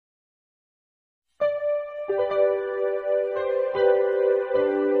Hello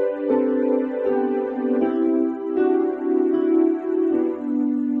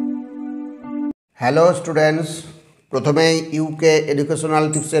students, প্রথমেই UK educational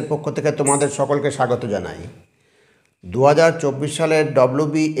টিপসের পক্ষ থেকে তোমাদের সকলকে স্বাগত জানাই। 2024 সালের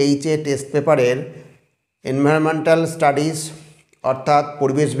WBHA টেস্ট পেপারের এনভায়রনমেন্টাল স্টাডিজ অর্থাৎ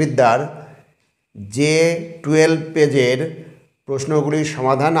পরিবেশবিদ্যার যে 12 পেজের প্রশ্নগুলির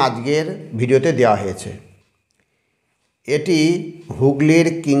সমাধান আজকের ভিডিওতে দেওয়া হয়েছে। এটি হুগলির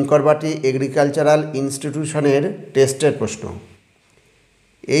কিঙ্করবাটি এগ্রিকালচারাল ইনস্টিটিউশনের টেস্টের প্রশ্ন।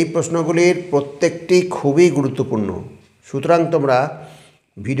 এই প্রশ্নগুলির প্রত্যেকটি খুবই গুরুত্বপূর্ণ, সুতরাং তোমরা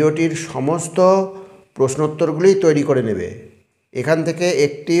ভিডিওটির সমস্ত প্রশ্নোত্তরগুলি তৈরি করে নেবে। এখান থেকে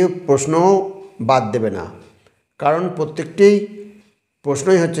একটি প্রশ্নও বাদ দেবে না, কারণ প্রত্যেকটি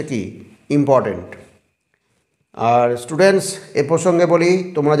প্রশ্নই হচ্ছে কি ইম্পর্টেন্ট। আর স্টুডেন্টস, এ প্রসঙ্গে বলি,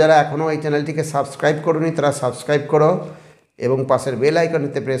 তোমরা যারা এখনও এই চ্যানেলটিকে সাবস্ক্রাইব করোনি তারা সাবস্ক্রাইব করো এবং পাশের বেল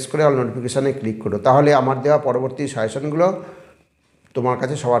আইকনেতে প্রেস করে অল নোটিফিকেশানে ক্লিক করো, তাহলে আমার দেওয়া পরবর্তী সাজেশনগুলো তোমার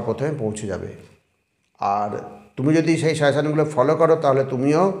কাছে সবার প্রথমে পৌঁছে যাবে। আর তুমি যদি সেই সাজেশনগুলো ফলো করো তাহলে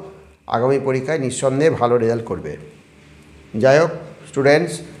তুমিও আগামী পরীক্ষায় নিঃসন্দেহে ভালো রেজাল্ট করবে। যাই হোক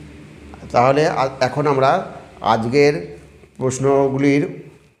স্টুডেন্টস, তাহলে এখন আমরা আজকের প্রশ্নগুলির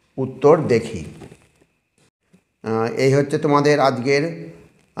উত্তর দেখি। এই হচ্ছে তোমাদের আজকের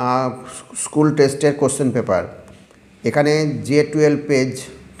স্কুল টেস্টের কোশ্চেন পেপার। এখানে যে 12 পেজ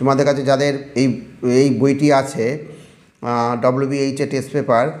তোমাদের কাছে যাদের এই বইটি আছে WBHA টেস্ট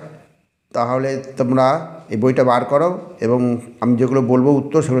পেপার, তাহলে তোমরা এই বইটা বার করো এবং আমি যেগুলো বলবো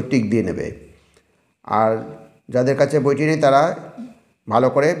উত্তর সেগুলো টিক দিয়ে নেবে। আর যাদের কাছে বইটি নেই তারা ভালো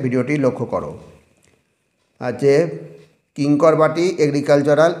করে ভিডিওটি লক্ষ্য করো। আছে কিঙ্করবাটি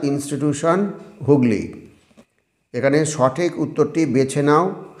এগ্রিকালচারাল ইনস্টিটিউশন, হুগলি। এখানে সঠিক উত্তরটি বেছে নাও,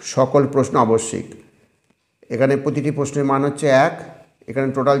 সকল প্রশ্ন আবশ্যিক। এখানে প্রতিটি প্রশ্নের মান হচ্ছে 1। এখানে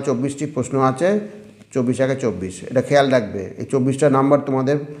টোটাল 24টি প্রশ্ন আছে, 24 একে 24। এটা খেয়াল রাখবে, এই 24টা নাম্বার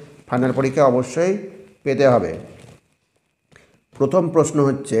তোমাদের ফাইনাল পরীক্ষায় অবশ্যই পেতে হবে। প্রথম প্রশ্ন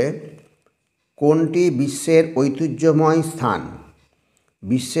হচ্ছে, কোনটি বিশ্বের ঐতিহ্যময় স্থান?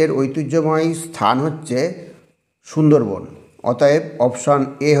 বিশ্বের ঐতিহ্যময় স্থান হচ্ছে সুন্দরবন, অতএব অপশান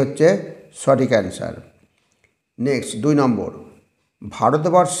এ হচ্ছে সঠিক অ্যান্সার। নেক্সট 2 নম্বর,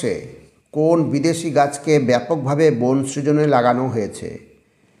 ভারতবর্ষে কোন বিদেশি গাছকে ব্যাপকভাবে বন সৃজনে লাগানো হয়েছে?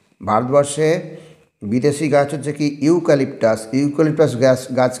 ভারতবর্ষে বিদেশি গাছ হচ্ছে কি ইউক্যালিপটাস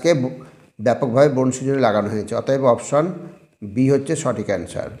গাছকে ব্যাপকভাবে বন সৃজনে লাগানো হয়েছে, অতএব অপশন বি হচ্ছে সঠিক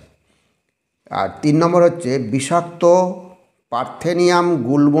অ্যান্সার। আর 3 নম্বর হচ্ছে, বিষাক্ত পার্থেনিয়াম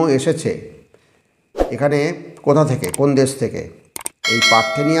গুল্ম এসেছে এখানে কোথা থেকে, কোন দেশ থেকে? এই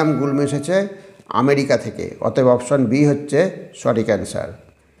পার্থেনিয়াম গুল্ম এসেছে আমেরিকা থেকে, অতএব অপশন বি হচ্ছে সঠিক অ্যান্সার।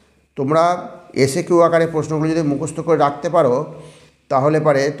 তোমরা এসএকিউ আকারে প্রশ্নগুলো যদি মুখস্থ করে রাখতে পারো তাহলে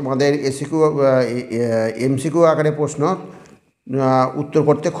পারে তোমাদের এমসিকিউ আকারে প্রশ্ন উত্তর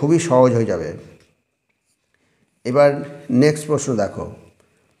করতে খুবই সহজ হয়ে যাবে। এবার নেক্সট প্রশ্ন দেখো।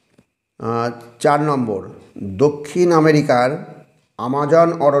 4 নম্বর, দক্ষিণ আমেরিকার আমাজন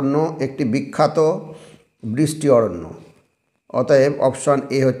অরণ্য একটি বিখ্যাত বৃষ্টি অরণ্য, অতএব অপশন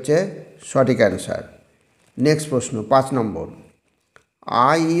এ হচ্ছে সঠিক অ্যান্সার। নেক্সট প্রশ্ন 5 নম্বর,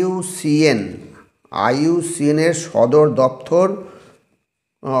 আইইউসিএনের সদর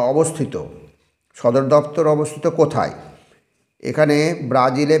দপ্তর অবস্থিত কোথায়? এখানে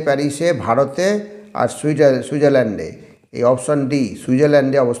ব্রাজিলে, প্যারিসে, ভারতে আর সুইজারল্যান্ডে। এই অপশন ডি,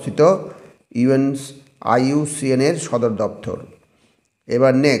 সুইজারল্যান্ডে অবস্থিত আইইউসিএনের সদর দপ্তর।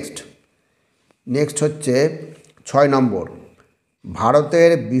 এবার নেক্সট হচ্ছে 6 নম্বর,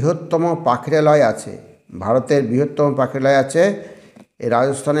 ভারতের বৃহত্তম পাখিরালয় আছে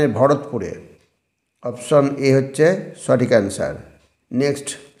রাজস্থানের ভরতপুরে, অপশন এ হচ্ছে সঠিক অ্যান্সার। নেক্সট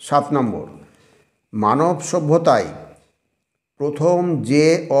 7 নম্বর, মানব সভ্যতায় প্রথম যে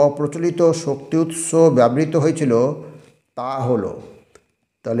অপ্রচলিত শক্তি উৎস ব্যবহৃত হয়েছিল তা হলো,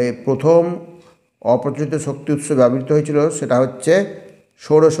 তাহলে প্রথম অপ্রচলিত শক্তি উৎস ব্যবহৃত হয়েছিল সেটা হচ্ছে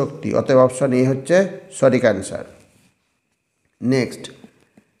সৌরশক্তি, অতএব অপশন এ হচ্ছে সঠিক অ্যান্সার। নেক্সট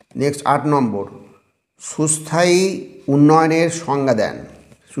 8 নম্বর, সুস্থায়ী উন্নয়নের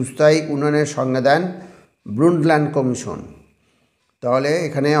সংজ্ঞা দেন ব্রুন্ডল্যান্ড কমিশন, তাহলে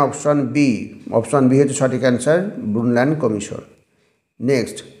এখানে অপশন বি হচ্ছে সঠিক অ্যান্সার, ব্রুন্ডল্যান্ড কমিশন।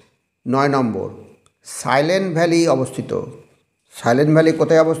 নেক্সট 9 নম্বর, সাইলেন্ট ভ্যালি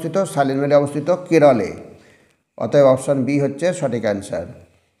কোথায় অবস্থিত? সাইলেন্ট ভ্যালি অবস্থিত কেরলে, অতএব অপশন বি হচ্ছে সঠিক অ্যান্সার।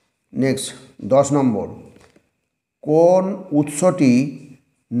 নেক্সট 10 নম্বর, কোন উৎসটি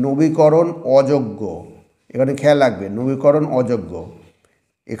নবীকরণ অযোগ্য? এখানে খেয়াল রাখবে, নবীকরণ অযোগ্য।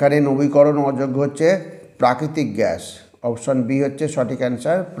 এখানে নবীকরণ অযোগ্য হচ্ছে প্রাকৃতিক গ্যাস। অপশন বি হচ্ছে সঠিক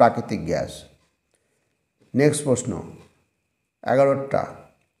অ্যান্সার, প্রাকৃতিক গ্যাস। নেক্সট প্রশ্ন 11টা,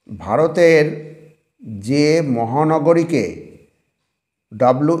 ভারতের যে মহানগরীকে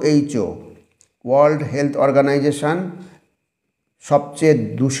WHO ওয়ার্ল্ড হেলথ অর্গানাইজেশন সবচেয়ে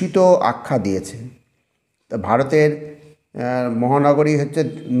দূষিত আখ্যা দিয়েছে? তা ভারতের মহানগরী হচ্ছে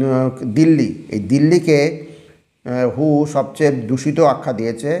দিল্লি। এই দিল্লিকে হু সবচেয়ে দূষিত আখ্যা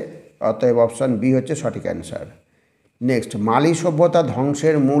দিয়েছে, অতএব অপশান বি হচ্ছে সঠিক অ্যান্সার। নেক্সট, মালি সভ্যতা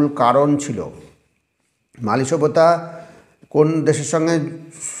ধ্বংসের মূল কারণ ছিল? মালি সভ্যতা কোন দেশের সঙ্গে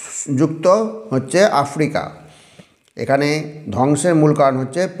যুক্ত? হচ্ছে আফ্রিকা। এখানে ধ্বংসের মূল কারণ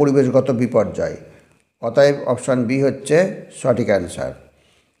হচ্ছে পরিবেশগত বিপর্যয়, অতএব অপশান বি হচ্ছে সঠিক অ্যান্সার।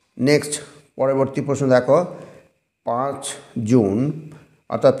 নেক্সট পরবর্তী প্রশ্ন দেখো, 5 জুন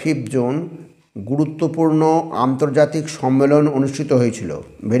অর্থাৎ 5 জুন গুরুত্বপূর্ণ আন্তর্জাতিক সম্মেলন অনুষ্ঠিত হয়েছিল।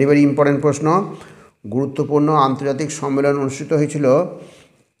 ভেরি ভেরি ইম্পর্টেন্ট প্রশ্ন। গুরুত্বপূর্ণ আন্তর্জাতিক সম্মেলন অনুষ্ঠিত হয়েছিল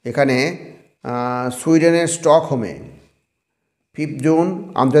এখানে সুইডেনের স্টকহোমে। 5 জুন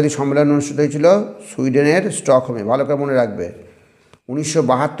আন্তর্জাতিক সম্মেলন অনুষ্ঠিত হয়েছিল সুইডেনের স্টকহোমে, ভালো করে মনে রাখবে।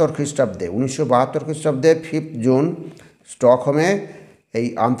 1972 খ্রিস্টাব্দে 1972 খ্রিস্টাব্দে 5 জুন স্টকহোমে এই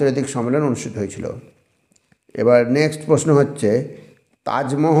আন্তর্জাতিক সম্মেলন অনুষ্ঠিত হয়েছিল। এবার নেক্সট প্রশ্ন হচ্ছে,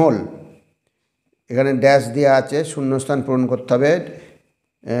 তাজমহল, এখানে ড্যাশ দেওয়া আছে, শূন্যস্থান পূরণ করতে হবে।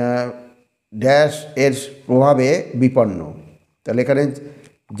 ড্যাশ এর প্রভাবে বিপন্ন। তাহলে এখানে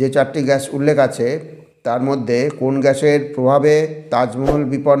যে 4টি গ্যাস উল্লেখ আছে তার মধ্যে কোন গ্যাসের প্রভাবে তাজমহল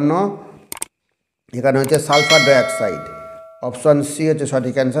বিপন্ন? এখানে হচ্ছে সালফার ডাইঅক্সাইড। অপশন সি হচ্ছে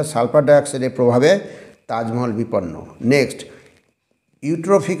সঠিক অ্যান্সার, সালফার ডাইঅক্সাইডের প্রভাবে তাজমহল বিপন্ন। নেক্সট,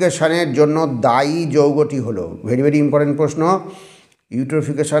 ইউট্রোফিকেশনের জন্য দায়ী যৌগটি হলো? ভেরি ভেরি ইম্পর্টেন্ট প্রশ্ন।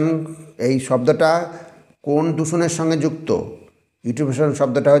 ইউট্রোফিকেশন এই শব্দটা কোন দূষণের সঙ্গে যুক্ত? ইউট্রোফিকেশন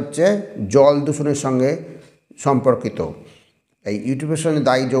শব্দটা হচ্ছে জল দূষণের সঙ্গে সম্পর্কিত। এই ইউট্রোফিকেশনের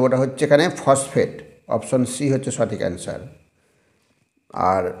দায়ী যৌগটা হচ্ছে এখানে ফসফেট। অপশন সি হচ্ছে সঠিক অ্যান্সার।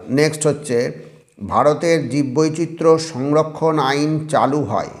 আর নেক্সট হচ্ছে, ভারতের জীববৈচিত্র্য সংরক্ষণ আইন চালু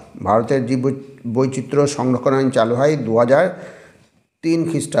হয়? ভারতের জীববৈচিত্র্য সংরক্ষণ আইন চালু হয় 2003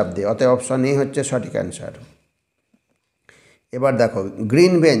 খ্রিস্টাব্দে, অতএব অপশন এ হচ্ছে সঠিক অ্যান্সার। এবার দেখো,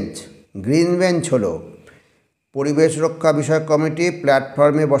 গ্রিন বেঞ্চ। গ্রিন বেঞ্চ হলো পরিবেশ রক্ষা বিষয়ক কমিটি,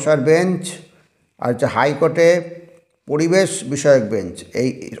 প্ল্যাটফর্মে বসার বেঞ্চ, আর হচ্ছে হাইকোর্টে পরিবেশ বিষয়ক বেঞ্চ। এই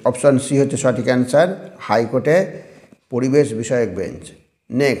অপশন সি হচ্ছে সঠিক অ্যান্সার, হাইকোর্টে পরিবেশ বিষয়ক বেঞ্চ।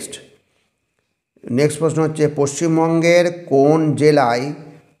 নেক্সট প্রশ্ন হচ্ছে, পশ্চিমবঙ্গের কোন জেলায়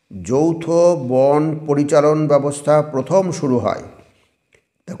যৌথ বন পরিচালন ব্যবস্থা প্রথম শুরু হয়?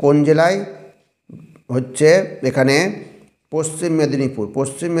 তা কোন জেলায়? হচ্ছে এখানে পশ্চিম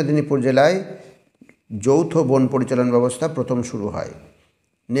মেদিনীপুর জেলায় যৌথ বন পরিচালন ব্যবস্থা প্রথম শুরু হয়।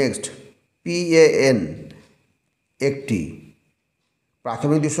 নেক্সট, PAN একটি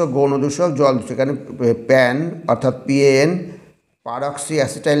প্রাথমিক দূষক, গৌণ দূষক, জল দূষক। এখানে প্যান অর্থাৎ PAN পারক্সি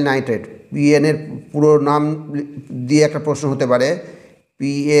অ্যাসিটাইল নাইট্রেট। PAN এর পুরো নাম দিয়ে একটা প্রশ্ন হতে পারে,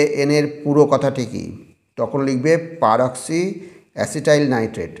 PAN এর পুরো কথাটি কী? তখন লিখবে পারক্সি অ্যাসিটাইল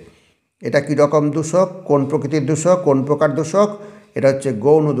নাইট্রেট। এটা কী রকম দূষক, কোন প্রকৃতির দূষক, কোন প্রকার দূষক? এটা হচ্ছে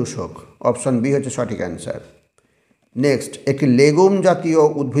গৌণ দূষক। অপশন বি হচ্ছে সঠিক অ্যান্সার। নেক্সট, একটি লেগুম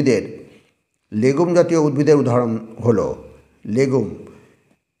জাতীয় উদ্ভিদের উদাহরণ হলো? লেগুম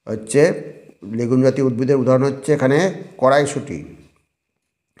জাতীয় উদ্ভিদের উদাহরণ হচ্ছে এখানে কড়াইশুঁটি।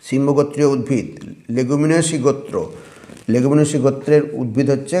 সিম্বগোত্রীয় উদ্ভিদ, লেগুমিনেসি গোত্রের উদ্ভিদ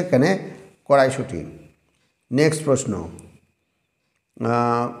হচ্ছে এখানে কড়াইশুঁটি। নেক্সট প্রশ্ন,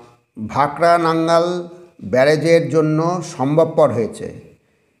 ভাকরা নাঙ্গাল ব্যারেজের জন্য সম্ভবপর হয়েছে?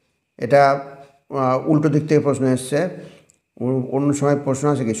 এটা উল্টো দিক থেকে প্রশ্ন এসছে। অন্য সময় প্রশ্ন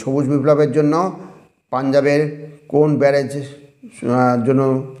আছে কি, সবুজ বিপ্লবের জন্য পাঞ্জাবের কোন ব্যারেজ জন্য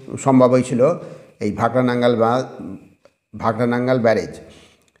সম্ভব হয়েছিল? এই ভাকরা নাঙ্গাল ব্যারেজ।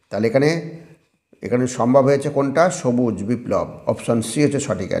 তাহলে এখানে সম্ভব হয়েছে কোনটা? সবুজ বিপ্লব। অপশন সি হচ্ছে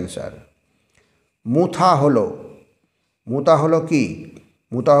সঠিক অ্যান্সার। মুথা হলো কি?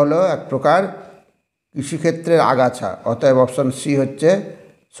 মুথা হলো এক প্রকার কৃষিক্ষেত্রের আগাছা, অতএব অপশন সি হচ্ছে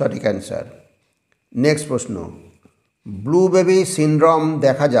সঠিক অ্যান্সার। নেক্সট প্রশ্ন, ব্লু বেবি সিনড্রোম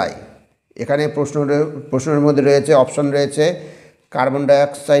দেখা যায়? এখানে প্রশ্নের মধ্যে রয়েছে, অপশন রয়েছে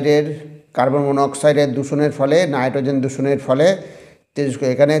কার্বন মনোক্সাইডের দূষণের ফলে, নাইট্রোজেন দূষণের ফলে,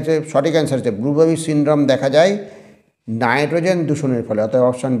 এখানে হচ্ছে সঠিক অ্যান্সার হচ্ছে ব্লু বেবি সিনড্রোম দেখা যায় নাইট্রোজেন দূষণের ফলে, অতএব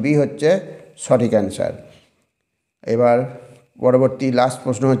অপশন বি হচ্ছে সঠিক অ্যান্সার। এবার পরবর্তী লাস্ট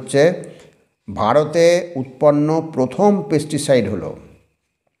প্রশ্ন হচ্ছে, ভারতে উৎপন্ন প্রথম পেস্টিসাইড হলো?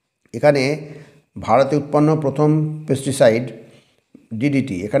 এখানে ভারতে উৎপন্ন প্রথম পেস্টিসাইড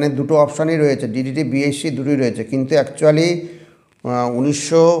ডিডিটি, এখানে দুটো অপশানই রয়েছে, ডিডিটি বিএসসি দুটোই রয়েছে, কিন্তু অ্যাকচুয়ালি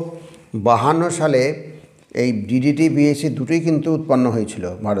 1952 সালে এই ডিডিটি বিএসসি দুটোই কিন্তু উৎপন্ন হয়েছিল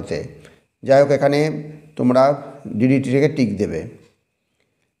ভারতে। যাই হোক, এখানে তোমরা ডিডিটিকে টিক দেবে।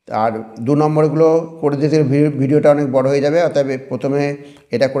 আর 2 নম্বরগুলো করে দিতে ভিডিওটা অনেক বড় হয়ে যাবে, অতএব প্রথমে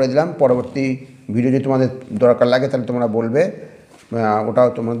এটা করে দিলাম। পরবর্তী ভিডিও যদি তোমাদের দরকার লাগে তাহলে তোমরা বলবে, ওটাও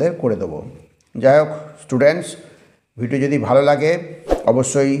তোমাদের করে দেবো। যাই হোক স্টুডেন্টস, ভিডিও যদি ভালো লাগে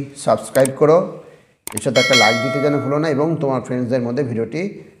অবশ্যই সাবস্ক্রাইব করো, এর সাথে একটা লাইক দিতে যেন ভুলো না, এবং তোমার ফ্রেন্ডসদের মধ্যে ভিডিওটি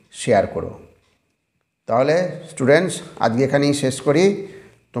শেয়ার করো। তাহলে স্টুডেন্টস, আজকে এখানেই শেষ করি।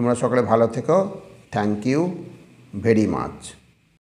 তোমরা সকলে ভালো থেকো। Thank you very much.